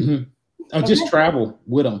 I'll just travel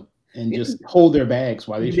with them and just hold their bags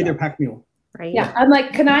while they be their pack mule. Right. Yeah. I'm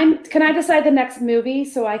like, can I decide the next movie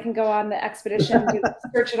so I can go on the expedition,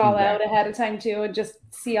 search it all out ahead of time too, and just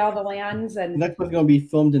see all the lands. And the next one's going to be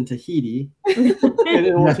filmed in Tahiti, and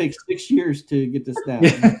it will take 6 years to get this down.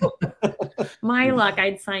 My luck,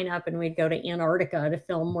 I'd sign up and we'd go to Antarctica to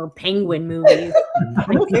film more penguin movies.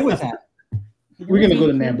 I'm okay with that. We're going to go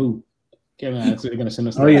to Naboo. Kevin, so they're going to send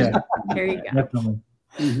us. Oh yeah, there you go. Definitely.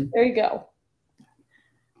 There you go.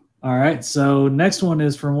 All right. So next one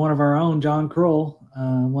is from one of our own, John Kroll,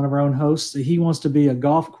 one of our own hosts. He wants to be a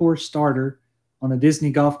golf course starter on a Disney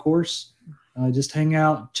golf course. Just hang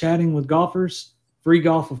out, chatting with golfers. Free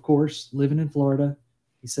golf, of course. Living in Florida.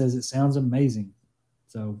 He says it sounds amazing.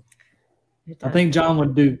 So I think John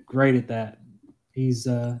would do great at that. He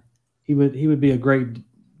would be a great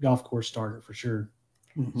golf course starter for sure.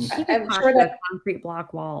 I'm sure that concrete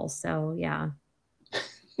block walls. So yeah.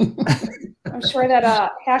 I'm sure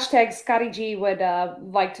that hashtag Scotty G would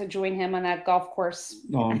like to join him on that golf course.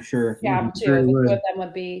 Oh, I'm sure. Yeah, too. I think both of them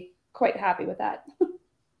would be quite happy with that.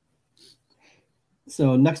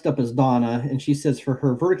 So next up is Donna, and she says for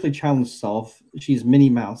her vertically challenged self, she's Minnie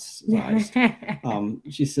Mouse sized.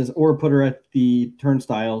 She says, or put her at the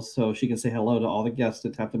turnstiles so she can say hello to all the guests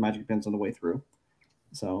that tap the magic pins on the way through.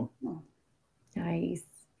 So nice.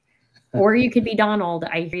 Or you could be Donald.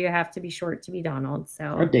 I hear you have to be short to be Donald.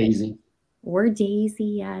 So or Daisy. Or Daisy,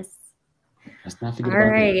 yes. Let's not forget all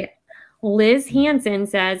about right. That. Liz Hansen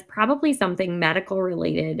says probably something medical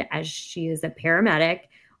related, as she is a paramedic,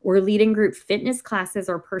 or leading group fitness classes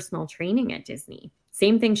or personal training at Disney.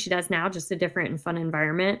 Same thing she does now, just a different and fun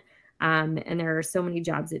environment. And there are so many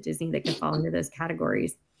jobs at Disney that can fall into those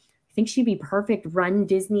categories. I think she'd be perfect. Run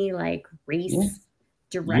Disney like race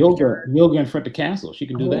director. Yoga in front of the castle. She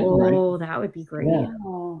can do that. Oh, that would be great. Yeah.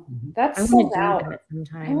 Oh, that's sold out.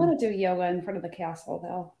 I want to do yoga in front of the castle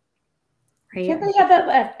though. Right. Can't they have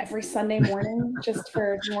that every Sunday morning just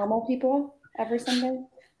for normal people every Sunday?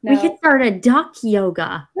 No. We could start a duck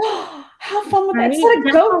yoga. How fun would that? Instead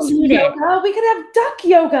of goat yoga, we could have duck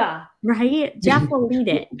yoga. Right? Jeff will lead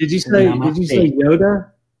it. Did you say Yoda?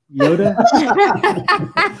 Yoda?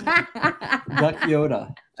 Duck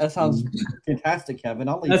Yoda. That sounds fantastic, Kevin.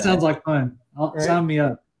 That sounds like fun. Sign me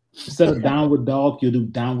up. Instead of downward dog, you'll do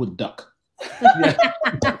downward duck.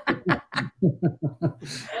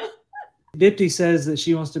 Dipti says that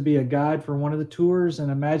she wants to be a guide for one of the tours, an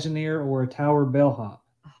Imagineer, or a tower bellhop.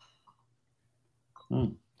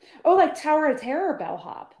 Oh, like Tower of Terror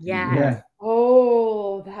bellhop. Yes. Yeah.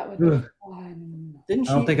 Oh, that would be Ugh. fun. Didn't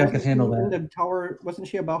she? I don't think I could wasn't she handle in that. the tower, wasn't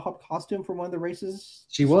she a bellhop costume for one of the races?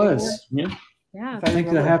 She was. Yeah. Yeah. If I think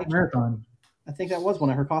the remember, half marathon. I think that was one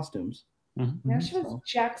of her costumes. Now she was So.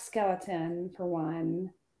 Jack Skeleton for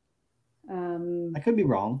one. I could be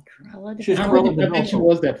wrong. Cruella She's de I Vil. think she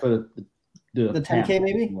was that for the 10K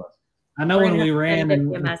maybe? I know We're when gonna we ran send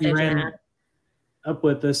you a and message she ran and up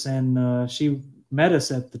with us, and she met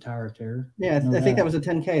us at the Tower of Terror. Yeah, I think that was a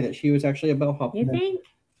 10K that she was actually a bellhop. You think?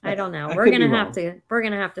 I don't know. I We're could be gonna wrong. have to. We're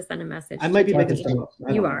gonna have to send a message. I might be to making Jody. stuff up. I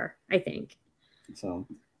You don't know. are, I think. So,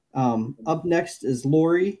 up next is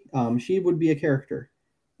Lori. She would be a character.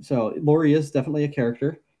 So Lori is definitely a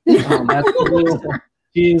character.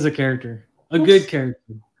 She is a character, a good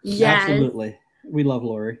character. Yes. Absolutely. We love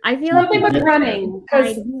Lori. I feel Something like with running, I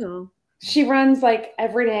because do. she runs like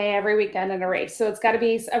every day, every weekend in a race. So it's got to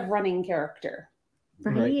be a running character.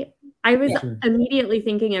 Right? Right. I was Sure. immediately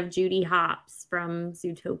thinking of Judy Hopps from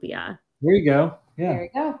Zootopia. There you go. Yeah. There you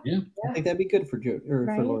go. I think that'd be good for for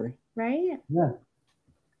Right. Lori. Right? Yeah.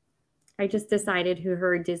 I just decided who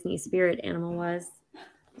her Disney spirit animal was.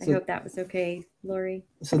 I So- hope that was okay, Lori.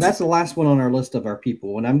 So that's the last one on our list of our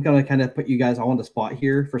people. And I'm going to kind of put you guys all on the spot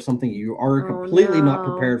here for something you are Oh, completely not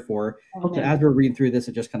no. prepared for. Okay. So as we're reading through this,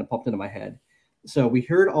 it just kind of popped into my head. So we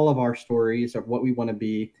heard all of our stories of what we want to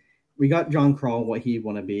be. We got John Crawl, what he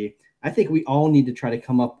want to be. I think we all need to try to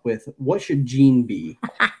come up with what should Gene be,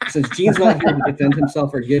 since Gene's not here to defend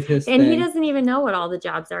himself or give his And thing. he doesn't even know what all the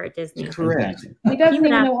jobs are at Disney. Correct. He doesn't He would even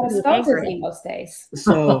know how to have to spell be Disney angry. most days.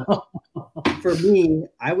 So for me,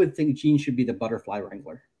 I would think Gene should be the butterfly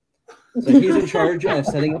wrangler. So he's in charge of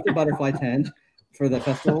setting up the butterfly tent for the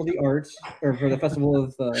Festival of the Arts, or for the Festival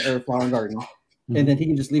of or Flower and Garden, and then he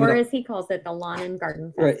can just leave Or it up. as he calls it, the Lawn and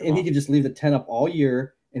Garden Right, Festival. and he can just leave the tent up all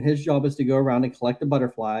year, and his job is to go around and collect the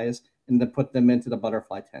butterflies and then put them into the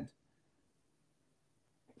butterfly tent.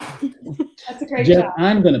 That's a great Jeff, job.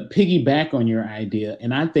 I'm going to piggyback on your idea,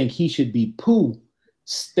 and I think he should be Pooh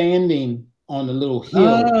standing on the little hill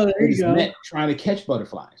Oh, there with you his go. net trying to catch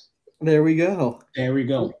butterflies. There we go. There we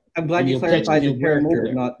go. I'm glad And you you'll catch clarified it the and wear 'em over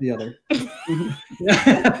character, there. not the other.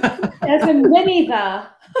 As in Winnie the.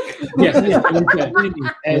 Yes,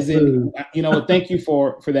 as in, thank you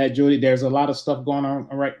for that, Jody. There's a lot of stuff going on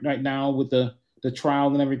right now with the trial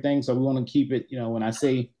and everything, so we want to keep it. When I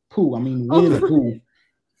say Pooh, I mean Winnie the Pooh,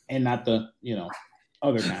 and not the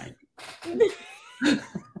other kind,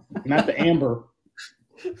 not the Amber.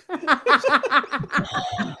 All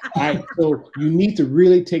right, so you need to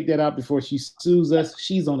really take that out before she sues us.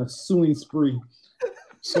 She's on a suing spree,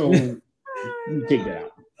 so you take that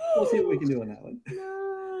out. We'll see what we can do on that one.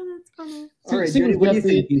 No, that's funny. All right, See Judy, what do you Jeff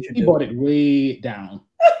think did? you should He do? brought it way down,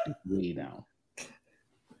 way down.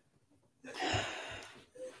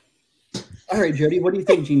 All right, Jody, what do you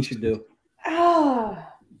think Gene should do? Oh,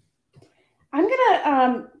 I'm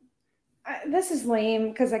gonna. This is lame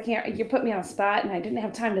because I can't. You put me on a spot, and I didn't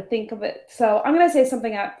have time to think of it. So I'm gonna say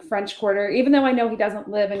something at French Quarter, even though I know he doesn't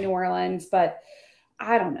live in New Orleans, but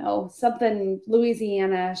I don't know, something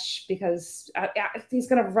Louisiana-ish, because he's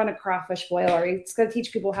gonna run a crawfish boiler. He's gonna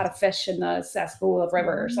teach people how to fish in the Sarsaparilla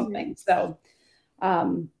River or something. So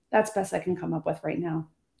that's best I can come up with right now.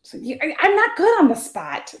 So I'm not good on the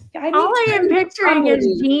spot. All I am picturing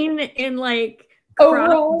is Gene in like crop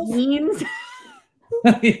overalls. jeans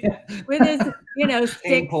Yeah. with his,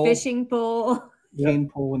 stick pole. fishing pole. Cane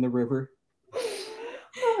pole in the river.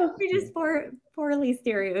 We just poorly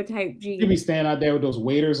stereotyped He'll be Gene. standing out there with those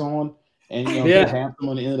waders on, and Yeah. he'll have them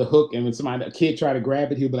on the end of the hook. And when a kid try to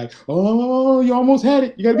grab it, he'll be like, "Oh, you almost had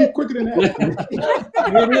it. You got to be quicker than that."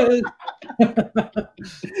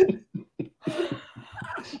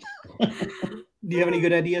 Do you have any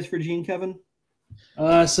good ideas for Gene, Kevin?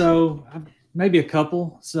 So maybe a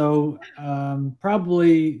couple. So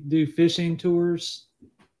probably do fishing tours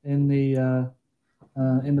in the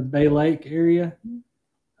Bay Lake area.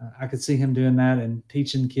 I could see him doing that and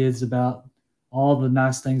teaching kids about all the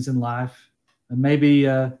nice things in life, and maybe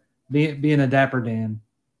being a dapper Dan.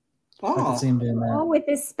 I could see him doing that Oh, with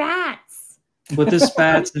his spats. with his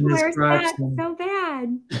spats and his Wears stripes. spats And, so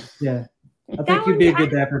bad. yeah, I That think he'd be a one's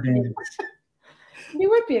good dapper Dan. He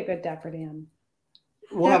would be a good Dapper Dan.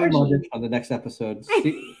 We'll have him on the next episode.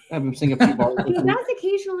 Have him sing a few bars. He does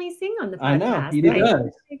occasionally sing on the podcast. I know, he He did. right?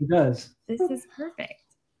 does. He does. This is perfect.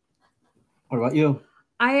 What about you?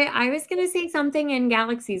 I was going to say something in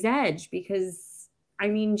Galaxy's Edge because,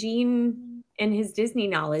 Gene and his Disney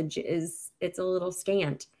knowledge it's a little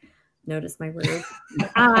scant. Notice my word.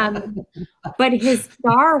 But his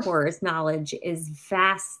Star Wars knowledge is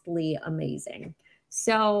vastly amazing.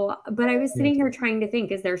 So, but I was sitting here trying to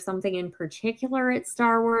think, is there something in particular at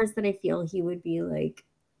Star Wars that I feel he would be like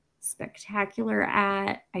spectacular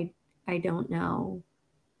at? I don't know.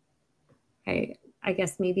 I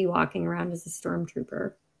guess maybe walking around as a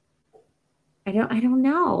stormtrooper. I don't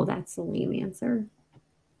know. That's a lame answer.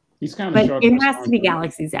 He's kind of but short. It has to be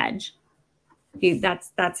Galaxy's Edge.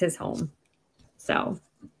 That's his home. So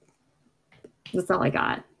that's all I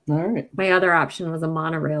got. All right. My other option was a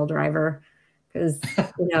monorail driver because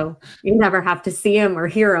you never have to see him or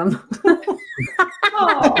hear him.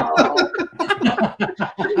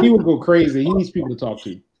 He would go crazy. He needs people to talk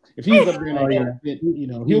to. If he's up there in that outfit,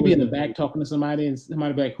 he'll be in the back talking to somebody, and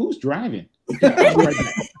somebody be like, "Who's driving?"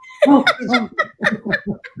 He'll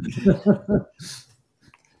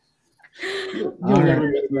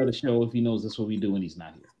never let a show if he knows that's what we do when he's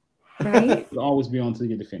not here. Right? He'll always be on to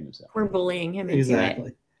defend himself. We're bullying him into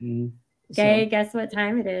Exactly. it. Mm-hmm. Okay, guess what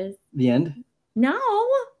time it is? The end? No.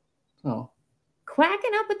 Oh.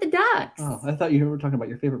 Quacking up with the ducks. Oh, I thought you were talking about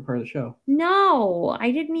your favorite part of the show. No,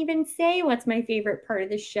 I didn't even say what's my favorite part of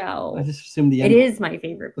the show. I just assumed the end. It is my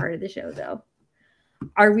favorite part of the show, though.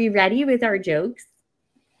 Are we ready with our jokes?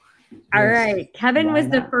 All right. Kevin was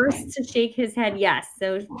the first to shake his head yes.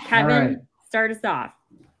 So, Kevin, start us off.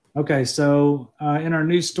 Okay. So, in our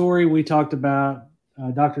news story, we talked about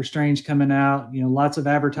Doctor Strange coming out. Lots of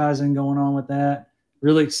advertising going on with that.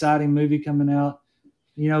 Really exciting movie coming out.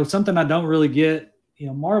 Something I don't really get.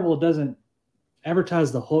 Marvel doesn't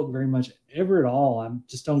advertise the Hulk very much ever at all. I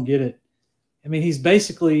just don't get it. I mean, he's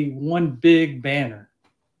basically one big banner.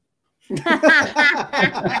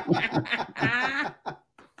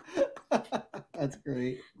 That's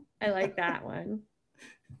great. I like that one.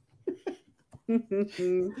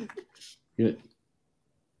 Good.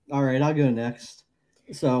 All right, I'll go next.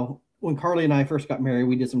 So when Carly and I first got married,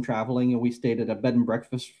 we did some traveling and we stayed at a bed and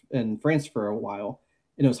breakfast in France for a while,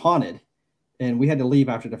 and it was haunted. And we had to leave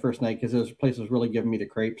after the first night because this place was really giving me the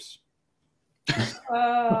crepes. That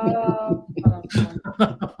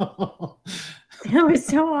was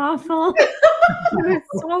so awful. It was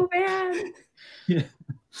so bad. Yeah.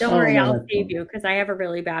 Don't worry, I'll save you because I have a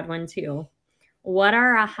really bad one too. What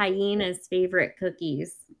are a hyena's favorite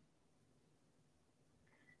cookies?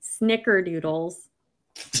 Snickerdoodles.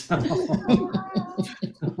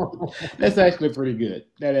 That's actually pretty good.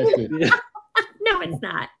 That is good. Yeah. No, it's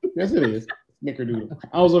not. Yes, it is. Snickerdoodle.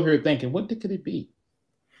 I was over here thinking, what could it be?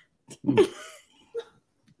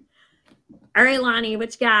 All right, Lonnie,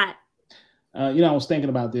 what you got? I was thinking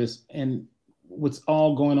about this, and what's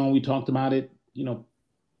all going on. We talked about it.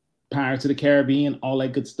 Pirates of the Caribbean, all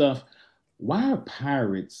that good stuff. Why are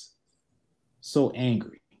pirates so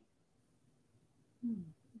angry?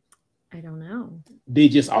 I don't know. They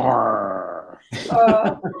just are. The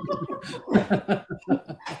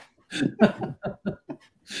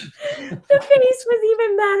face was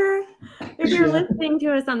even better. If you're listening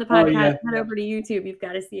to us on the podcast, head over to YouTube. You've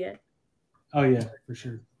got to see it. Oh, yeah, for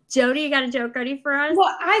sure. Jody, you got a joke ready for us?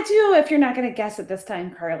 Well, I do if you're not going to guess it this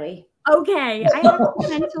time, Carly. Okay. I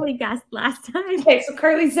accidentally guessed last time. Okay, so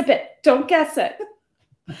Carly, zip it. Don't guess it.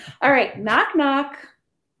 All right. Knock, knock.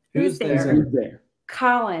 Who's there? Who's there?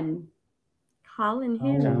 Colin. Colin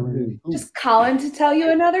who? Colin. Just Colin to tell you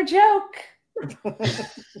another joke.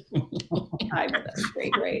 That's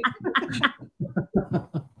great.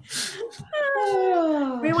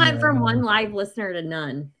 We went from one live listener to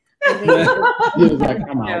none.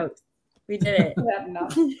 We did it.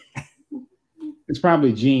 It's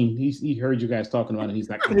probably Gene. He heard you guys talking about it. He's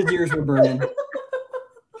like, his ears were burning.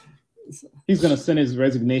 He's gonna send his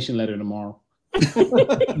resignation letter tomorrow.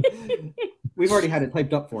 We've already had it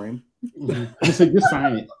typed up for him. Just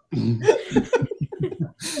sign it.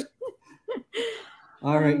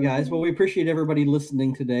 All right, guys. Well, we appreciate everybody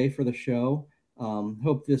listening today for the show.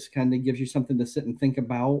 Hope this kind of gives you something to sit and think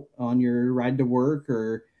about on your ride to work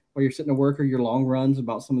or while you're sitting to work or your long runs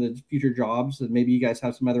about some of the future jobs. And maybe you guys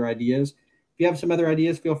have some other ideas. If you have some other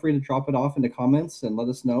ideas, feel free to drop it off in the comments and let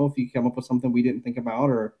us know if you come up with something we didn't think about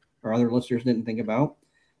or other listeners didn't think about.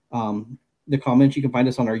 The comments, you can find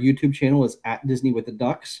us on our YouTube channel is at Disney with the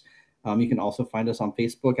Ducks. You can also find us on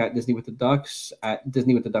Facebook at Disney with the Ducks, at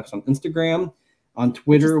Disney with the Ducks on Instagram, on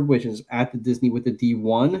Twitter, which is at the Disney with the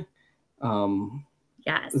D1.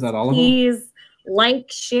 Yes. Is that all of them? Please like,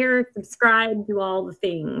 share, subscribe, do all the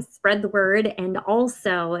things. Spread the word. And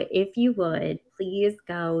also, if you would, please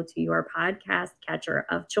go to your podcast catcher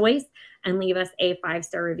of choice and leave us a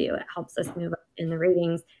 5-star review. It helps us move up in the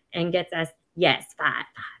ratings and gets us,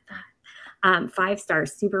 5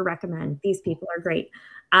 stars. Super recommend. These people are great.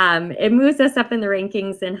 It moves us up in the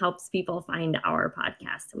rankings and helps people find our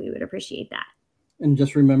podcast. So we would appreciate that. And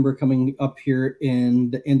just remember, coming up here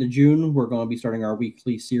in the end of June, we're going to be starting our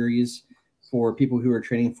weekly series for people who are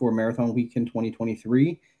training for Marathon Week in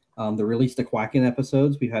 2023. The Release the Quacken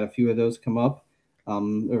episodes, we've had a few of those come up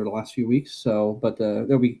over the last few weeks. So, but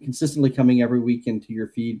they'll be consistently coming every week into your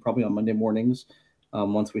feed, probably on Monday mornings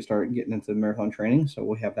once we start getting into marathon training. So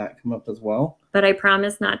we'll have that come up as well. But I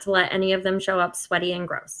promise not to let any of them show up sweaty and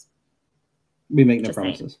gross. We make no Just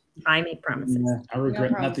promises. saying. I make promises. Yeah, I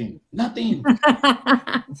regret nothing. Nothing.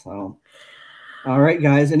 So, all right,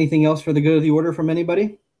 guys. Anything else for the good of the order from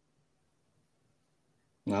anybody?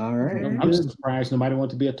 All right. I'm surprised nobody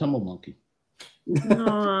wants to be a tumble monkey.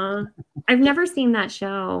 Aw. I've never seen that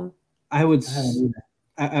show. I would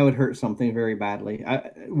hurt something very badly.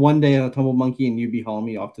 One day a tumble monkey and you'd be hauling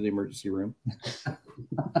me off to the emergency room.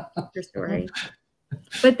 Your story.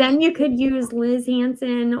 But then you could use Liz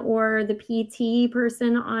Hansen or the PT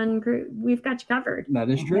person on group. We've got you covered. That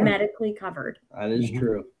is true. Medically covered. That is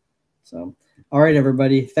true. So, all right,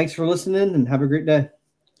 everybody. Thanks for listening and have a great day.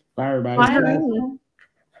 Bye, everybody. Bye.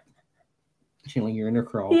 Chilling your inner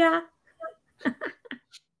crawl. Yeah.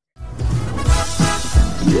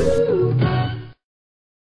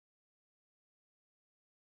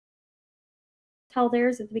 Tell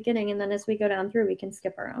theirs at the beginning, and then as we go down through, we can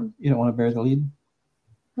skip our own. You don't want to bear the lead?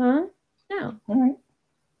 Huh? No. All right.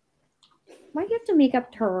 Why do you have to make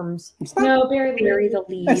up terms? It's not, No, bury the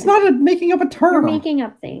lead. it's not making up a term. You're making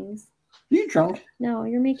up things. Are you drunk? No,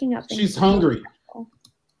 you're making up things. She's hungry.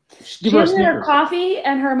 She Give her a had her Snicker. coffee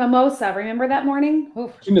and her mimosa. Remember that morning?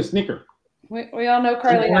 Oof. Give me a Snicker. We all know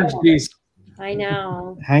Carly. Orange juice. I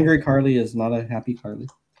know. Hangry Carly is not a happy Carly.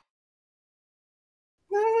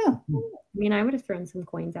 I don't know. I mean, I would have thrown some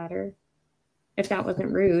coins at her if that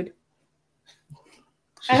wasn't rude.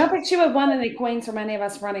 I don't think she would want any coins from any of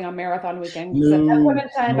us running on marathon weekend. No. At that point in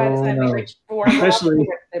time, by the time we reached 4 o'clock, Especially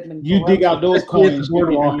they've been You dig out those coins,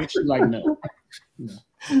 boardwalk. she's like, no.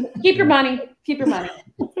 Keep your money. Keep your money.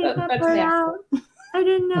 Take that That's part nasty. out. I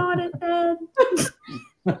didn't know what it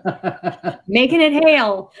said. Making it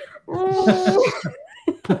hail. Oh.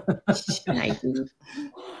 Nike.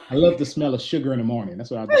 I love the smell of sugar in the morning.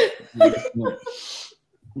 That's what I do.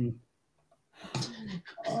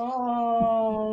 Oh.